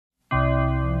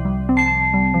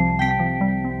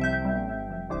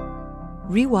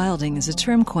Rewilding is a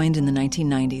term coined in the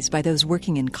 1990s by those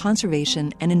working in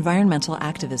conservation and environmental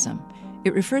activism.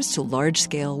 It refers to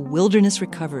large-scale wilderness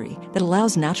recovery that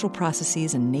allows natural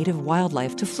processes and native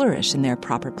wildlife to flourish in their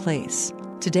proper place.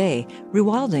 Today,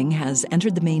 rewilding has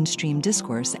entered the mainstream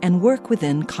discourse and work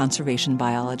within conservation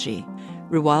biology.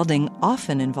 Rewilding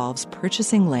often involves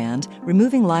purchasing land,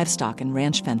 removing livestock and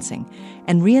ranch fencing,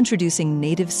 and reintroducing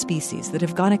native species that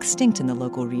have gone extinct in the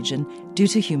local region due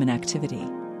to human activity.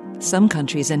 Some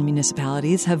countries and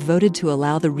municipalities have voted to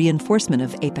allow the reinforcement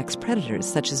of apex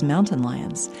predators, such as mountain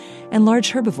lions, and large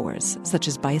herbivores, such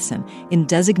as bison, in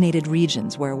designated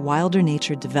regions where wilder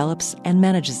nature develops and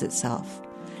manages itself.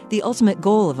 The ultimate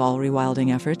goal of all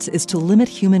rewilding efforts is to limit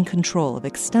human control of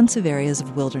extensive areas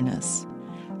of wilderness.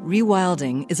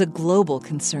 Rewilding is a global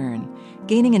concern,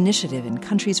 gaining initiative in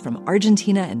countries from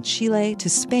Argentina and Chile to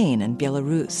Spain and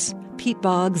Belarus. Peat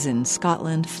bogs in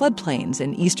Scotland, floodplains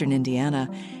in eastern Indiana,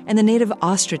 and the native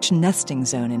ostrich nesting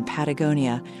zone in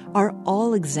Patagonia are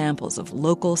all examples of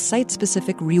local,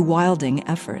 site-specific rewilding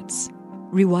efforts.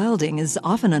 Rewilding is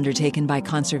often undertaken by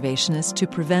conservationists to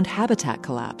prevent habitat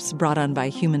collapse brought on by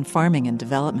human farming and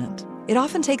development. It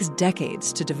often takes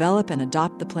decades to develop and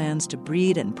adopt the plans to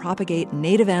breed and propagate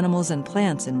native animals and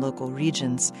plants in local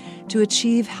regions to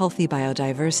achieve healthy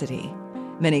biodiversity.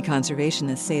 Many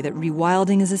conservationists say that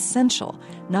rewilding is essential,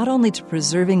 not only to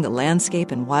preserving the landscape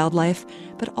and wildlife,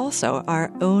 but also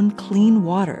our own clean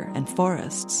water and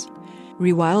forests.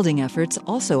 Rewilding efforts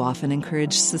also often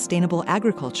encourage sustainable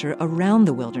agriculture around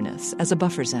the wilderness as a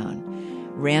buffer zone.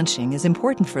 Ranching is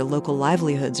important for local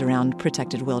livelihoods around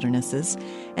protected wildernesses,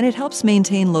 and it helps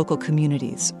maintain local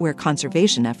communities where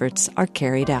conservation efforts are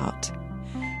carried out.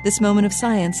 This moment of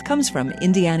science comes from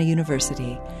Indiana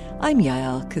University. I'm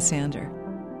Yael Cassander.